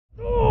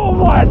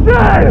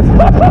days!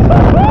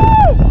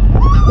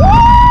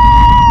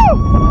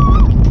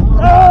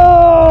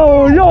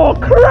 Oh, you're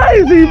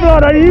crazy,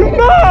 blood! Are you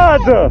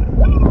mad?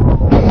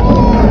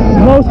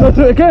 Mo's got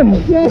to do it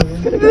again. Yes.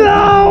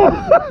 No!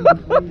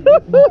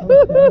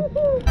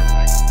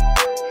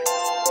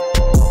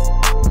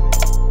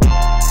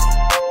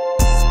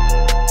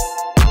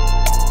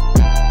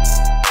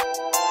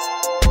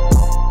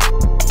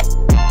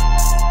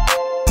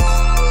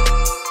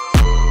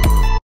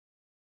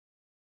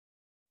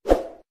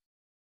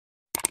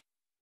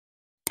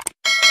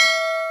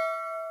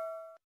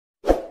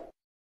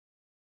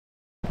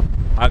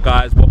 Hi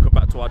guys, welcome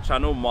back to our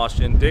channel,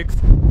 Marshy and Diggs.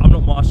 I'm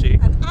not Marshy.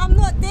 And I'm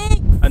not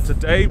Diggs. And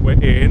today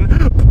we're in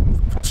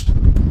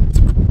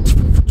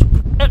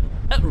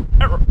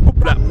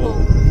Blackpool.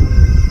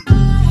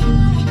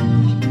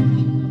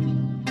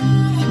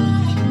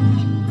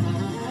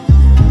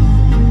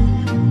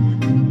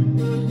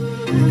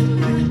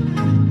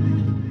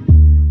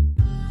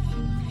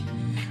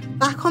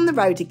 Back on the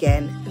road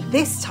again,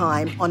 this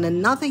time on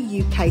another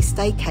UK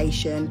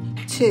staycation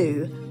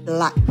to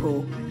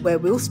Blackpool, where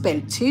we'll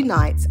spend 2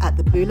 nights at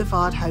the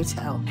Boulevard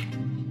Hotel.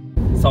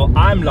 So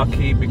I'm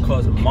lucky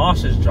because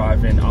Marsha's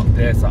driving up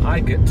there, so I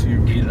get to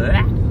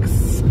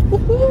relax.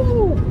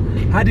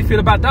 Woohoo! How do you feel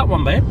about that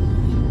one, babe?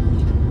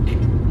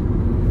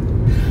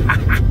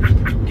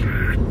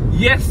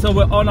 Yes, so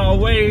we're on our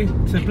way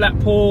to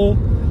Blackpool.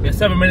 It's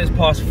 7 minutes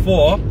past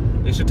 4.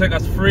 It should take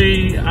us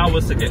 3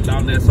 hours to get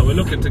down there, so we're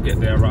looking to get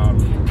there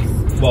around,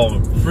 well,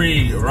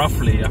 3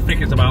 roughly. I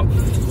think it's about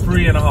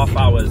 3.5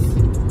 hours.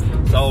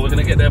 So we're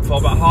gonna get there for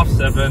about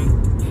 7:30.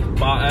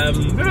 But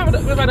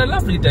we've had a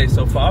lovely day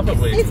so far, haven't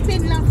we? It's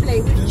been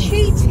lovely. We've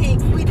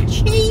cheated. We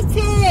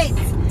cheated.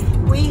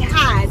 We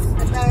had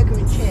a burger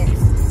and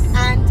chips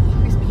and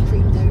Krispy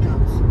Kreme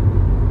donuts.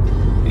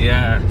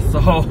 Yeah. So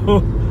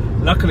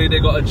luckily they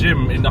got a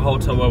gym in the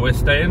hotel where we're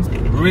staying.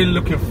 Really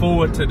looking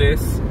forward to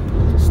this.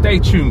 Stay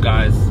tuned,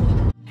 guys.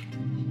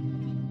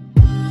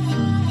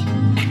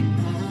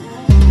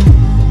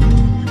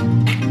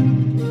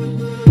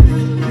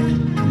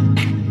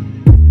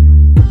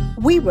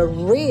 We were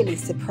really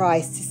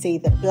surprised to see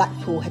that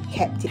Blackpool had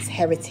kept its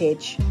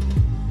heritage.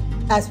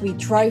 As we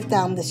drove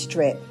down the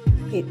strip,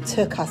 it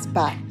took us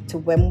back to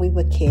when we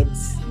were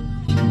kids.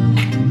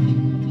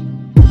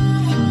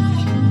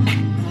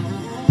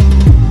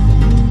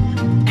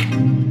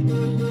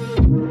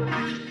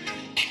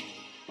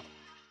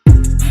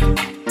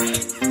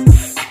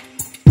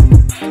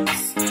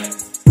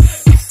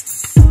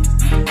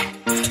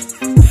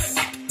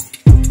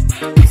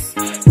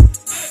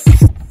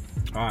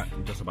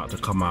 About to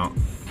come out,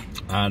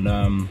 and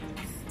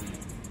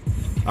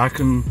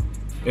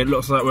it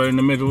looks like we're in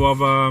the middle of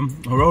a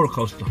roller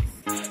coaster.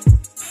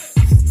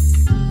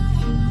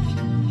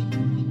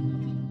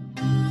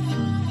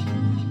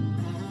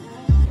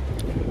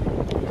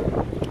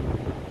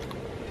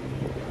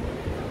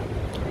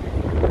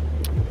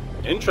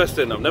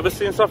 Interesting, I've never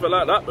seen something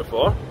like that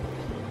before.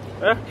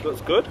 Yeah,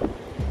 looks good.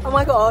 Oh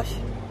my gosh,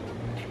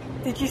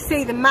 did you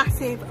see the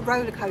massive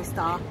roller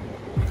coaster?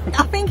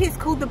 I think it's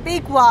called the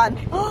big one.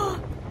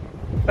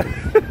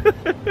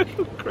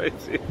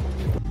 Crazy.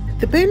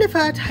 The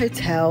Boulevard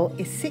Hotel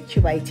is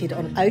situated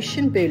on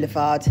Ocean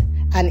Boulevard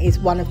and is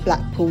one of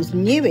Blackpool's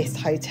newest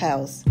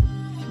hotels.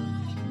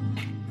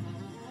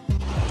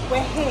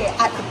 We're here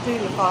at the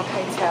Boulevard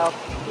Hotel.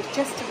 We've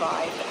just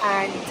arrived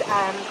and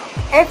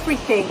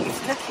everything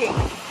is looking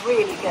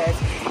really good.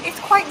 It's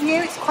quite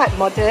new, it's quite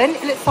modern.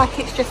 It looks like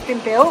it's just been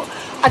built.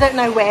 I don't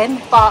know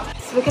when, but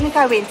so we're going to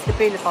go into the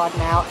Boulevard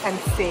now and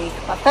see.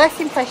 But first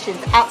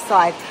impressions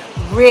outside,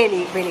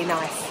 really, really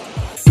nice.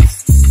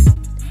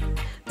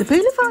 The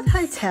Boulevard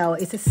Hotel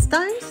is a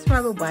stone's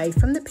throw away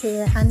from the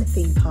pier and the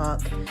theme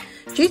park.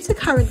 Due to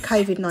current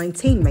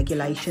COVID-19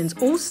 regulations,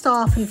 all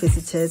staff and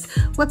visitors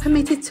were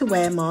permitted to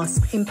wear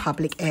masks in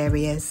public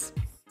areas.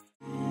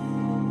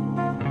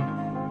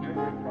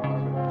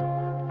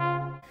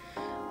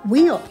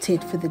 We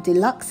opted for the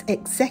deluxe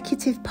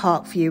executive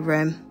park view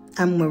room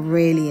and were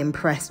really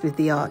impressed with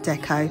the Art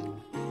Deco.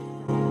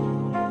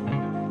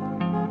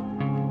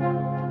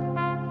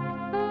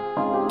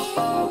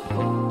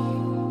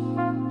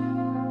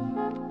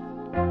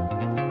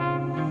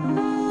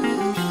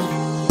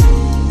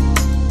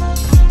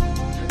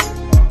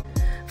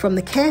 From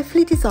the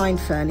carefully designed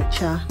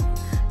furniture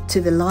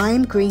to the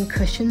lime green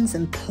cushions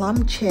and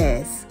plum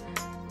chairs,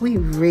 we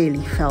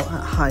really felt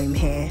at home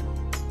here.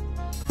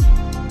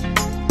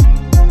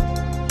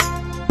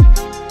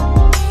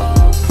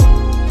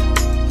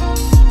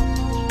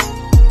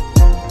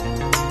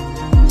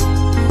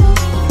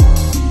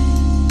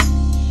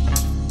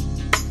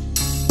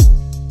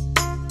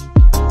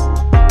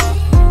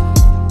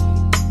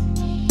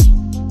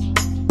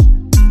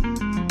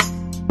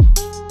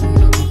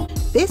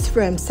 This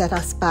room set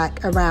us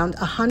back around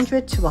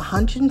 £100 to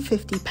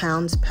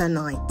 £150 per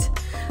night.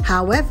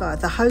 However,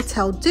 the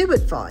hotel do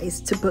advise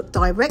to book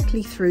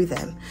directly through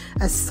them,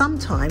 as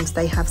sometimes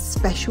they have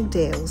special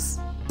deals.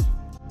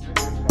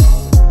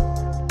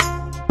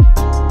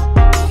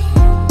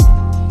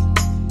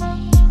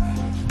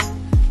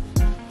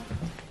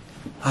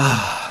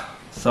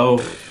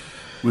 So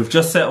we've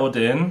just settled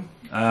in.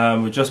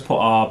 We just put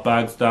our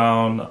bags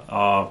down,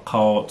 our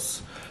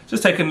coats.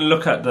 Just taking a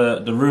look at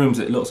the rooms.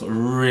 It looks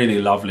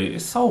really lovely.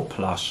 It's so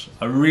plush.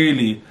 I'm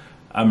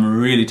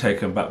really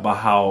taken back by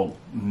how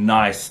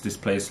nice this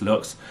place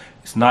looks.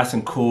 It's nice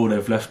and cool.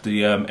 They've left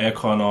the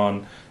aircon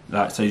on,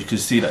 so you can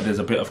see that there's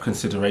a bit of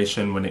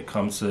consideration when it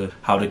comes to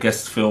how the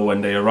guests feel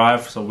when they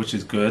arrive, so which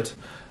is good.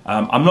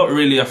 I'm not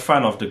really a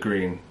fan of the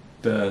green,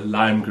 the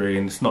lime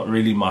green. It's not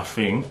really my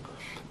thing,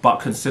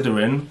 but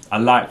considering, I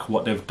like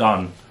what they've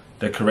done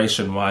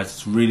decoration wise.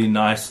 It's really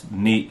nice,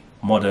 neat,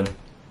 modern.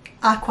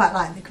 I quite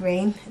like the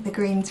green. The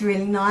green's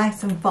really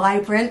nice and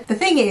vibrant. The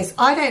thing is,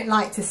 I don't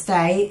like to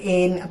stay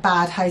in a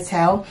bad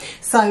hotel,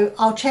 so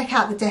I'll check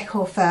out the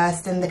decor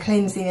first and the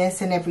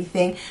cleanliness and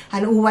everything,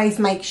 and always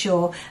make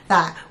sure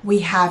that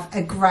we have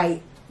a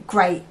great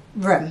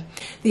room.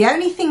 The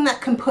only thing that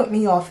can put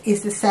me off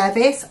is the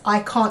service. I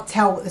can't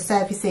tell what the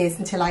service is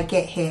until I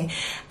get here.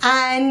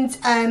 And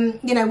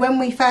you know, when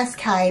we first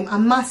came, I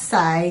must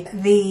say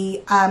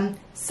the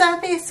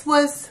service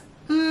was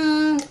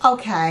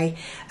okay.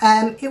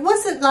 It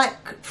wasn't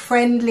like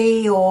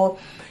friendly, or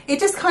it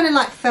just kind of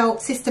like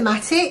felt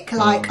systematic,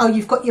 like, oh,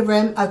 you've got your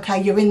room,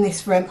 okay, you're in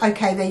this room,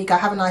 okay, there you go,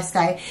 have a nice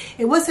day.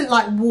 It wasn't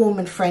like warm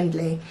and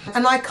friendly,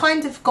 and I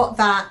kind of got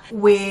that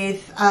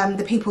with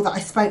the people that I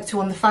spoke to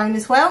on the phone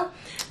as well,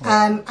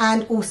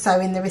 and also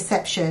in the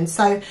reception.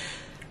 So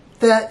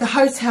the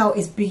hotel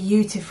is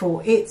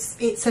beautiful.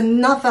 It's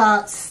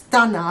another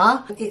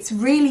stunner. It's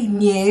really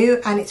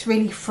new and it's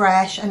really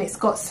fresh, and it's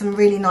got some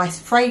really nice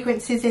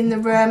fragrances in the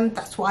room.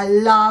 That's what I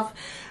love.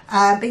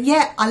 But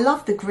yeah, I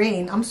love the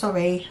green. I'm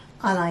sorry,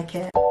 I like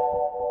it.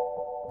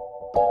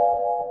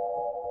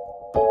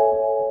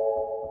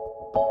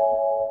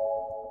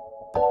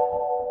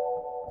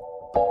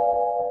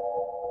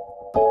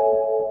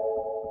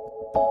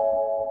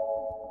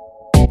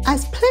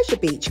 As Pleasure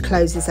Beach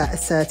closes at a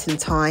certain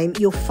time,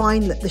 you'll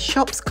find that the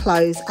shops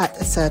close at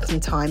a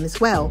certain time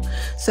as well.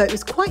 So it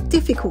was quite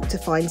difficult to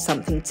find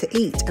something to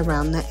eat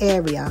around that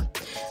area.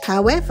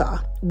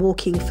 However,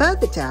 walking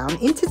further down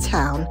into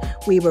town,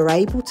 we were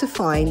able to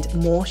find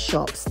more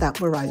shops that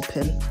were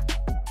open.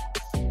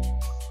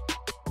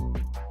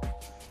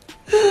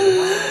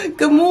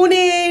 Good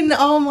morning.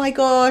 Oh my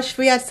gosh,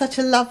 we had such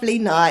a lovely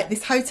night.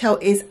 This hotel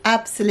is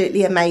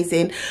absolutely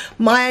amazing.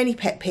 My only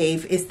pet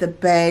peeve is the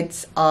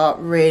beds are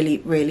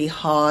really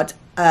hard.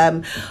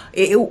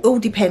 It all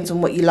depends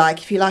on what you like.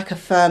 If you like a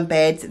firm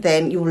bed,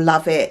 then you'll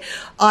love it.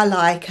 I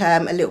like a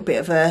little bit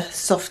of a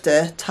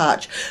softer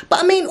touch,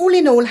 but I mean, all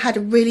in all, had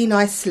a really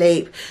nice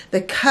sleep.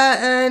 The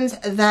curtains,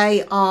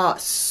 they are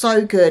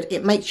so good.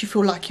 It makes you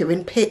feel like you're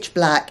in pitch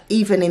black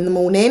even in the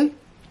morning.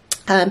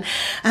 And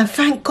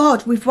thank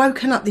God we've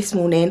woken up this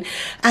morning,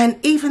 and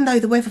even though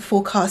the weather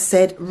forecast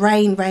said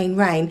rain,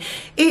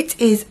 it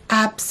is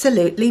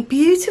absolutely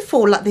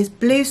beautiful. Like, there's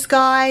blue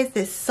skies,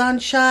 there's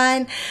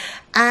sunshine,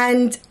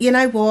 and you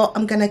know what,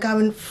 I'm gonna go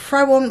and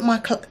throw on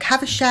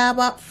have a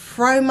shower,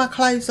 throw my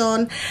clothes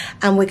on,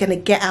 and we're gonna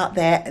get out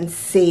there and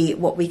see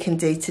what we can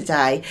do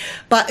today.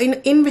 But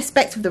in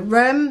respect of the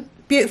room,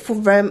 beautiful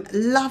room,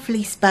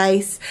 lovely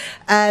space,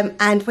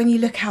 and when you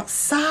look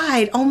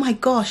outside, oh my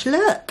gosh,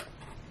 look.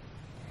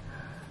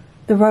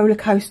 The roller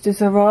coasters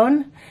are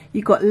on.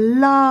 You've got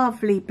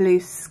lovely blue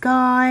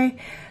sky,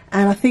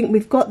 and I think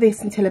we've got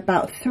this until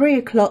about 3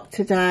 o'clock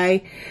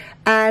today.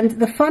 And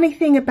the funny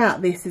thing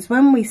about this is,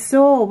 when we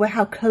saw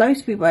how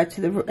close we were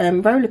to the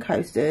roller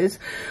coasters,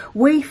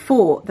 we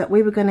thought that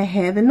we were going to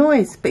hear the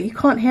noise, but you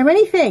can't hear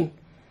anything.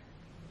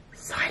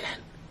 Silent.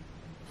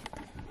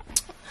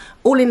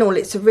 All in all,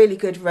 it's a really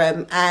good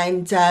room,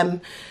 and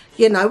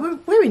you know,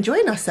 we're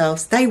enjoying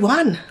ourselves. Day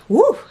one.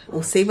 Woo!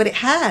 We'll see what it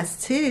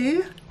has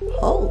to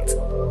hold. It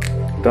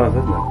does, doesn't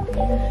it?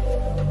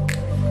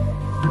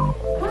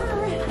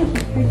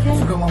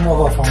 I've got my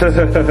mobile phone.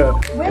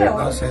 Where?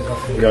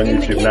 You're on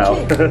YouTube now.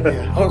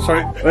 Yeah. Oh,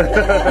 sorry.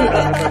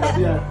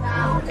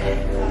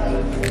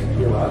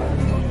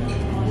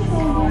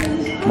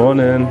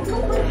 Morning.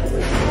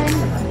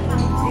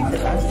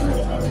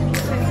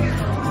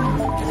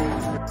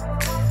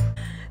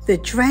 The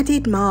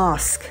dreaded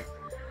mask.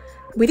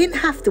 We didn't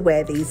have to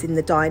wear these in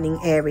the dining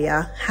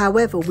area,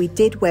 however we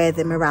did wear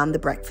them around the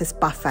breakfast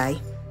buffet.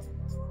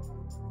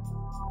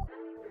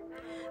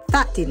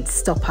 That didn't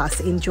stop us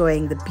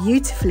enjoying the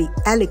beautifully,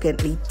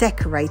 elegantly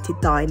decorated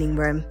dining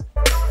room.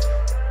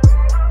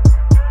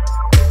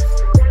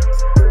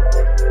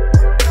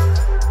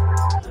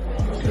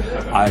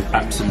 I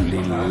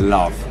absolutely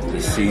love the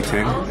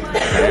seating,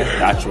 okay?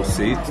 The actual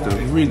seats.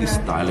 They're really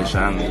stylish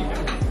and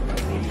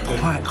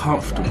quite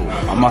comfortable,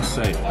 I must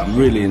say. I'm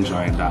really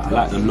enjoying that. I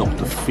like the look,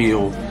 the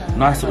feel,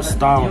 nice little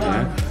style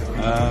there.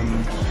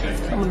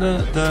 Some of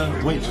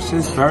the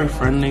waitresses, very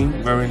friendly,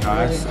 very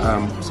nice.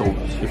 So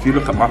if you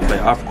look at my plate,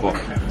 I've got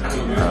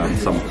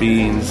some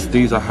beans,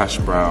 these are hash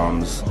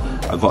browns,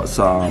 I've got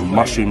some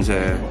mushrooms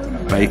here,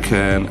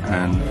 bacon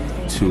and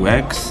 2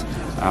 eggs.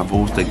 I've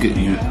also get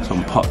you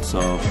some pots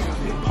of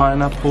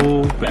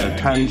pineapple, bit of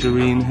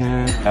tangerine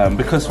here.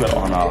 Because we're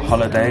on our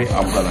holiday,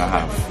 I'm gonna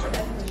have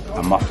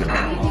a muffin.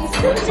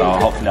 So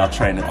hopefully I'll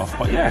train it off.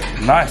 But yeah,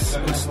 nice,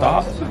 good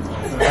start.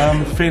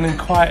 Feeling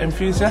quite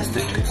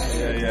enthusiastic.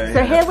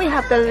 So here we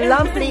have the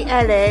lovely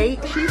Ellie.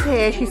 She's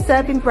here, she's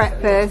serving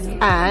breakfast,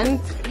 and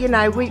you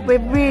know, we're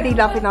really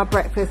loving our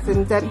breakfast.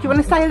 And do you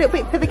want to say a little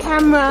bit for the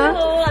camera?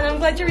 Oh, and I'm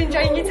glad you're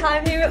enjoying your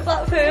time here at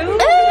Blackpool.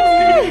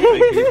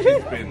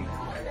 She's been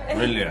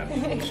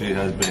brilliant. She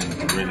has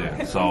been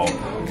brilliant. So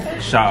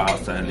shout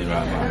out to Ellie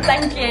right now.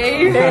 Thank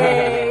you.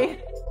 Hey.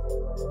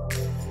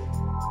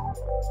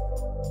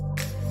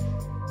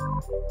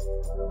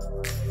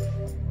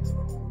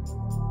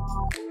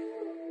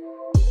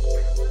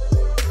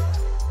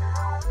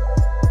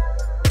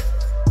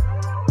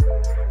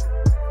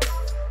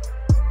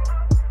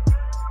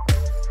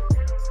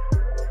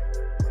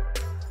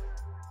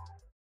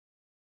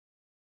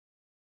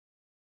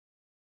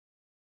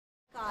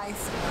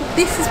 Guys,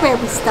 this is where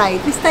we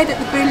stayed. We stayed at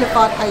the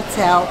Boulevard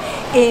Hotel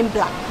in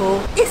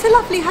Blackpool. It's a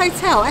lovely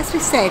hotel, as we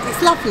said,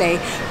 it's lovely.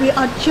 We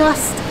are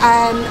just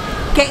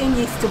getting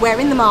used to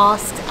wearing the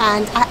mask,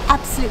 and I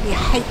absolutely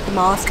hate the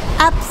mask,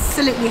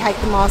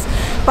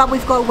 but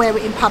we've got to wear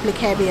it in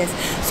public areas.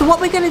 So what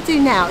we're going to do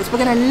now is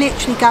we're going to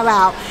literally go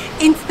out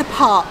into the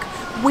park.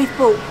 We've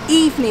bought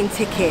evening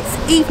tickets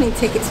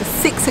for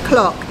 6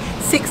 o'clock.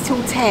 6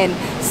 till 10.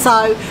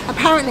 So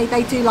apparently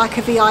they do like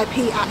a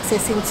VIP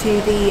access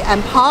into the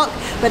park,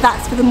 but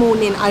that's for the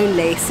morning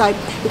only. So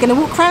we're going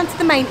to walk around to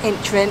the main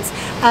entrance,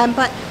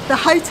 but the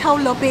hotel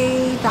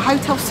lobby, the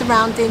hotel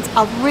surroundings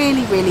are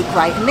really, really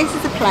great, and this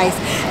is a place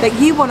that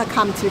you want to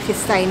come to if you're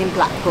staying in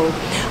Blackpool.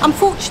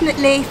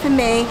 Unfortunately for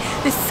me,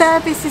 the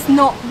service is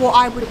not what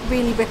I would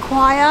really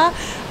require.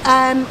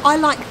 I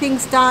like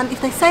things done. If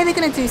they say they're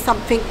going to do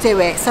something, do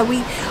it. So we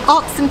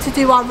asked them to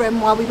do our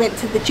room while we went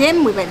to the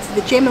gym. We went to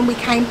the gym and we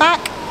came back.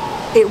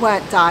 It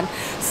weren't done.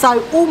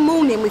 So all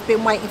morning we've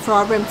been waiting for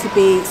our room to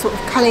be sort of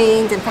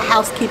cleaned and for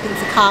housekeeping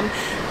to come,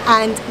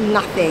 and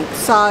nothing.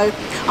 So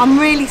I'm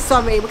really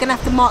sorry. We're going to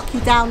have to mark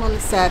you down on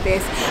the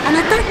service, and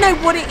I don't know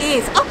what it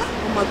is. Oh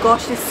my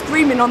gosh, they're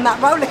screaming on that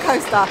roller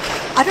coaster.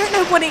 I don't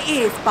know what it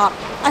is, but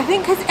I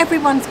think because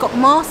everyone's got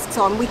masks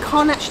on, we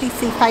can't actually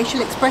see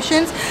facial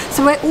expressions,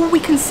 so all we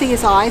can see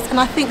is eyes, and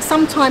I think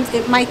sometimes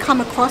it may come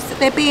across that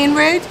they're being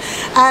rude,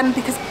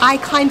 because I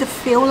kind of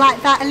feel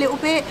like that a little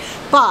bit,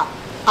 but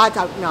I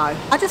don't know.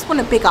 I just want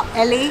to big up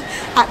Ellie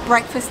at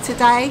breakfast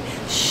today.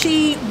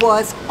 She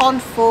was on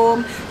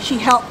form, she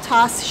helped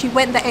us, she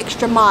went the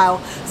extra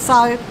mile.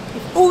 So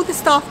if all the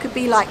staff could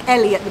be like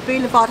Ellie at the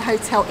Boulevard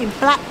Hotel in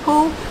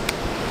Blackpool,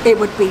 it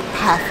would be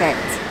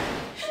perfect.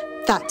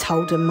 That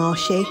told them,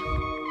 Marshy.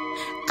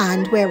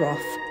 And we're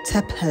off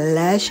to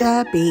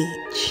Pleasure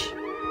Beach.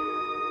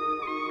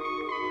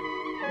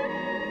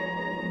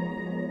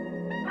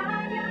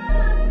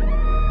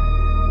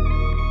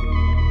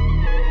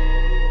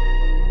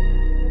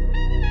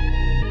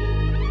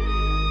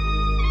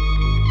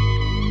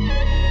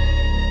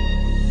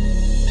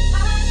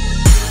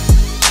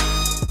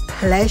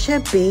 Pleasure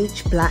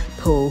Beach,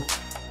 Blackpool,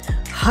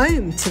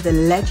 home to the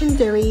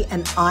legendary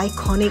and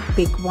iconic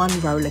Big One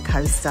roller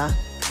coaster.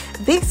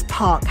 This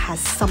park has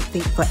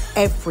something for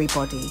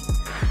everybody,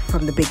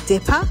 from the Big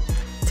Dipper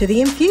to the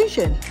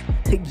Infusion.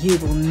 You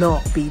will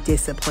not be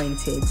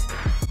disappointed.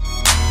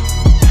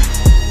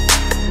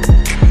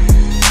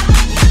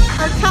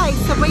 Okay,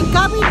 so we're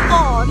going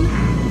on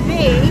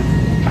the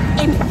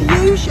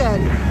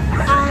Infusion,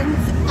 and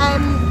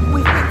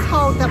we've been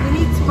told that we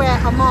need to wear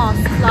a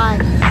mask.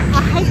 Like,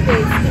 I hate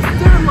this,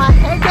 it's doing my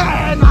head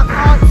in, I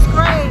can't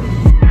scream.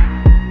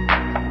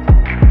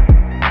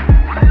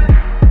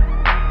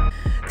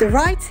 The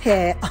rides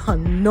here are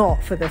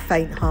not for the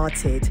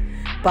faint-hearted,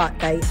 but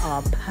they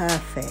are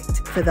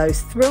perfect for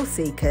those thrill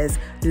seekers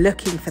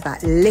looking for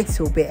that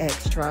little bit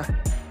extra.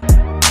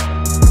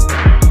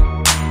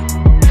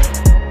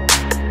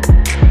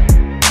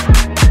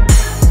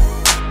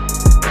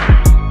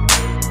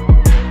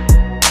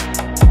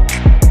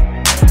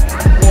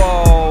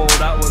 Whoa,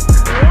 that was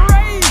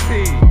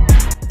crazy!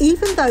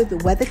 Even though the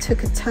weather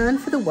took a turn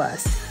for the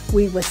worst,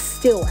 we were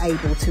still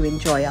able to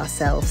enjoy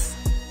ourselves.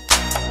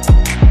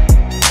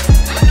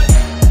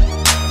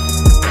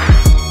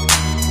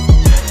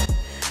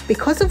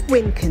 Because of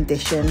wind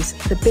conditions,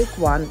 the big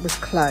one was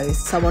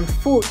closed, so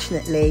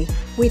unfortunately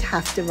we'd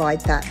have to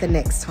ride that the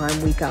next time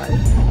we go,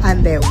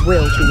 and there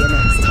will be a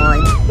next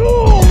time.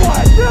 Oh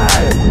my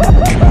God!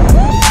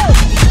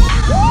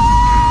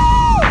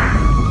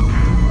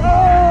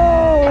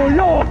 Oh,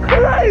 you're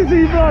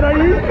crazy, brother!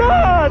 You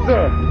mad?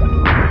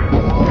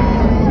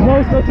 No,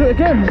 let's do it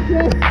again.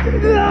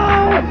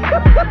 No!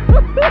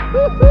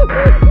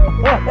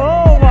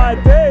 Oh my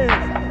days!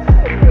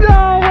 No,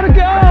 I want to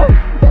get off!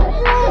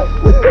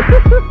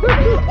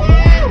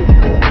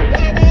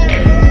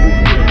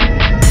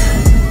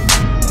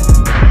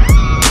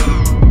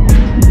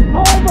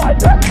 Oh my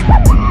God!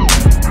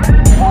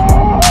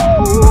 Oh!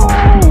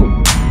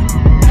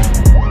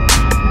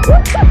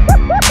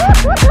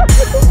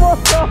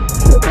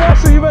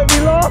 Marshall, you make me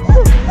laugh!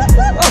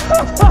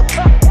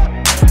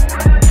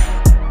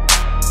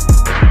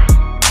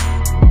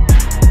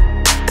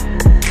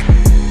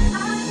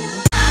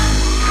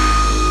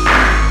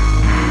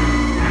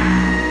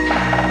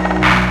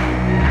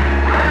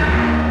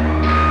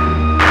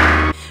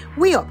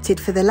 opted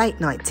for the late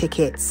night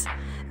tickets.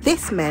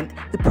 This meant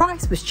the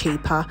price was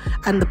cheaper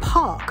and the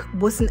park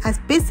wasn't as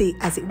busy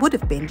as it would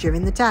have been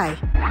during the day.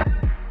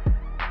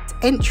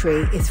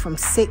 Entry is from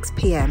 6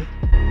 p.m.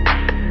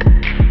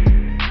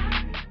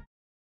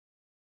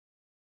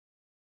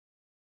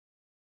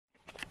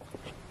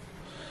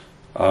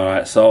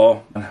 Alright,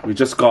 so we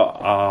just got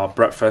our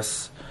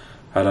breakfast.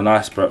 Had a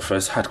nice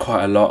breakfast, had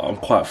quite a lot. I'm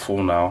quite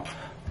full now.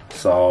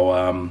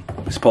 So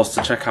we're supposed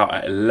to check out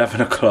at 11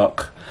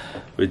 o'clock.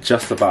 We're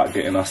just about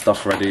getting our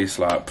stuff ready. It's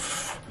like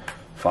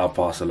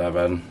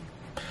 11:05.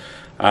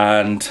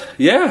 And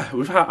yeah,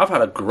 I've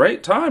had a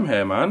great time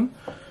here, man.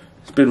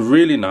 It's been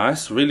really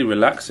nice, really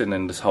relaxing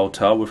in this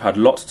hotel. We've had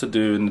lots to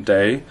do in the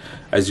day,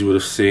 as you would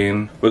have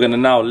seen. We're gonna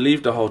now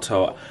leave the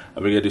hotel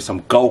and we're gonna do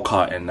some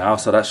go-karting now,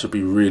 so that should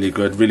be really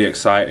good, really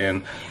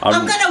exciting.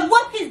 I'm gonna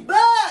whoop his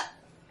butt!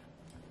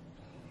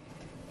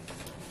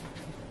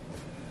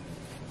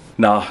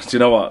 Nah, do you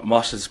know what?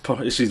 Marsha's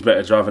probably, she's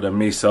better driver than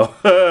me, so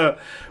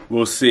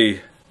we'll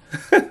see.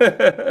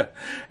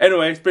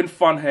 Anyway, it's been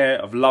fun here.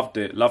 I've loved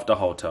it, loved the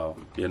hotel.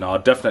 You know, I'll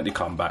definitely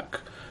come back.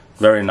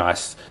 Very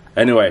nice.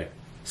 Anyway,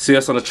 see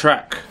us on the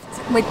track.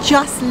 We're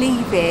just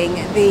leaving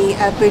the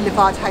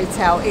Boulevard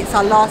Hotel. It's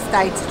our last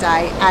day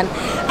today, and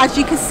as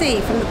you can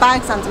see from the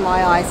bags under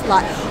my eyes,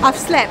 like, I've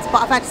slept,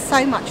 but I've had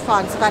so much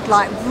fun. So I've had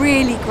like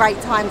really great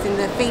times in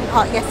the theme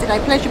park yesterday.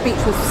 Pleasure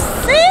Beach was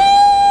sick.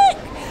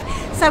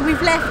 So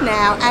we've left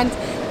now, and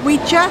we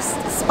just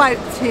spoke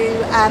to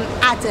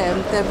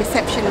Adam, the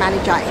reception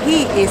manager.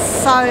 He is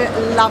so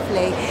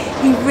lovely.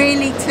 He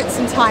really took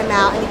some time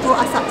out and he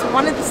brought us up to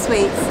one of the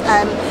suites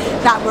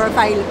that were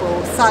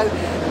available. So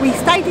we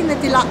stayed in the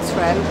deluxe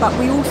room, but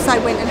we also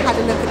went and had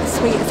a look at the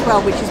suite as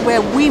well, which is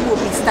where we will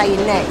be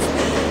staying next.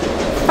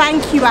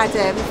 Thank you,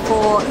 Adam,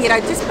 for, you know,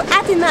 just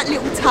adding that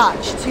little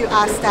touch to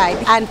our stay.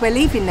 And we're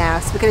leaving now,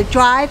 so we're going to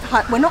drive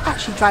home. We're not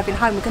actually driving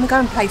home. We're going to go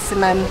and play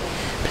some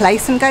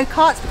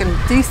go-karts. We're going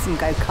to do some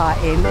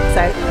go-karting.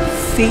 So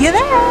see you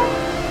there.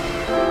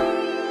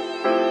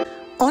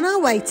 On our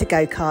way to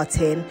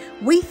go-karting,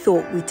 we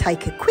thought we'd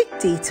take a quick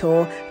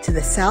detour to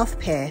the South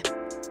Pier.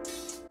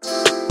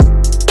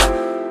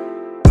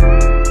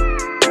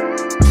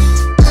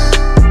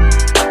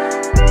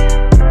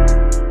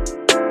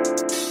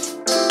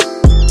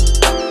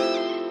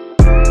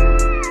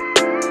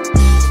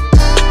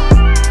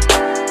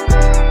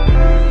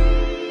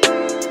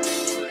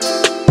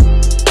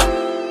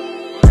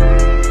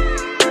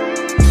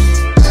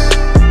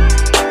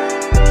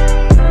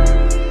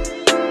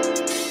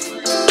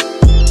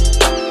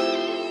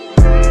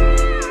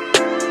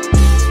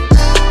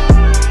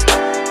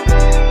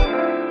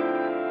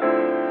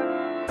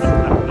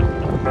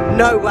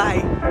 No way.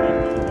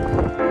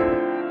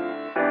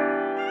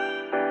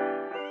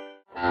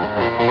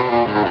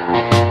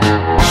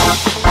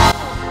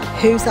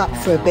 Who's up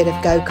for a bit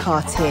of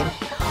go-karting?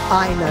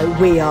 I know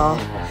we are.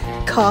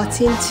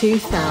 Karting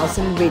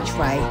 2000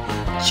 Ridgeway,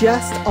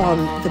 just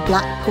on the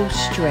Blackpool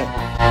Strip.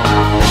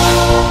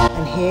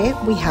 And here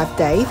we have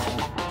Dave,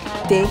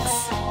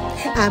 Diggs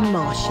and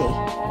Marshy.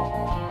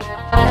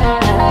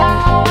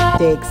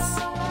 Diggs,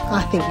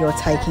 I think you're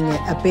taking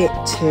it a bit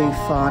too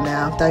far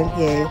now, don't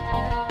you?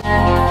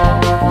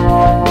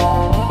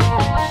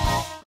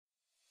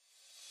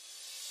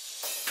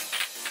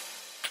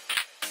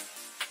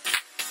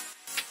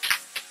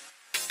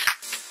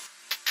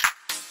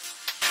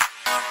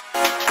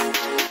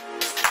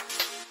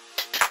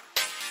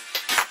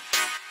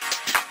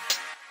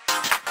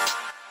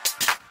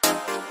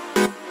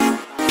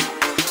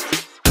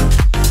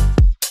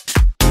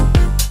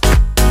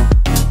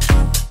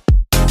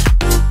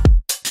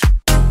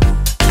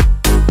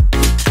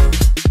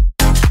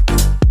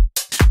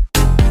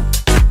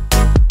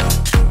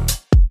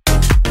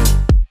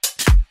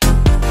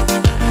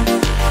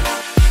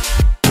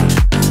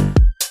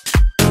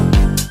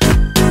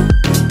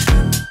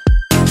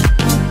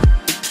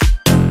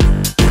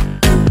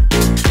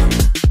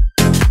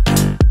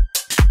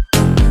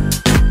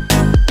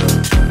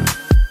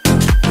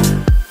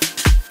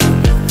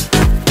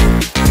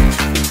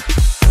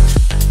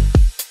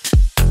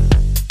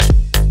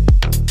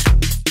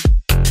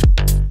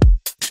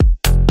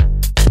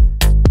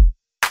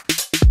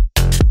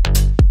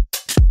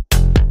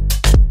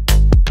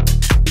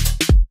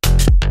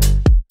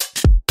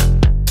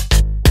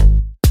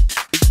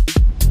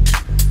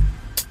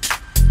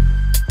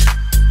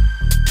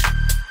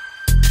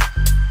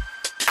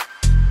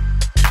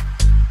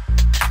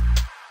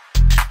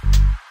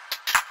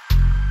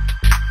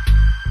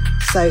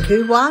 So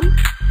who won?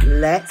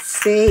 Let's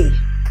see.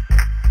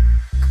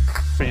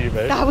 For you,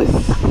 mate. That was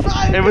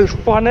so It was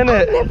fun,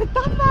 innit? I've never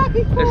done that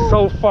before. It's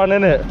so fun,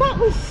 innit? That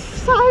was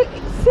so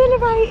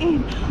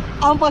exhilarating.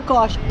 Oh my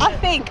gosh, I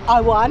think I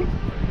won.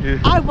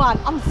 Yeah. I won.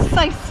 I'm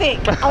so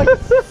sick. I was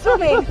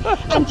swimming.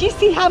 And do you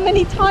see how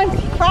many times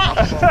he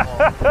crashed?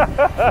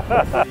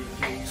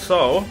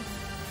 So,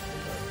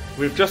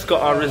 we've just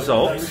got our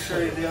results.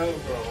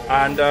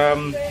 And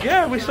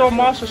yeah, we saw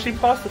Marsha, she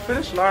passed the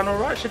finish line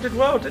alright. She did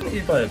well, didn't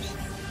you, babes?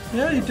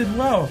 Yeah, you did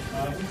well.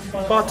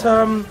 But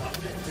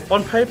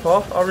on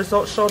paper, our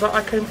results show that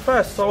I came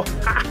first, so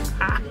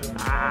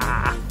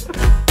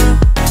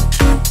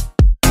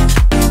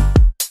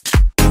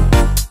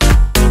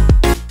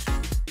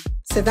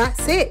So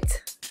that's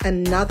it.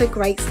 Another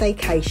great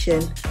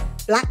staycation.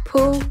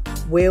 Blackpool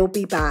will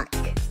be back.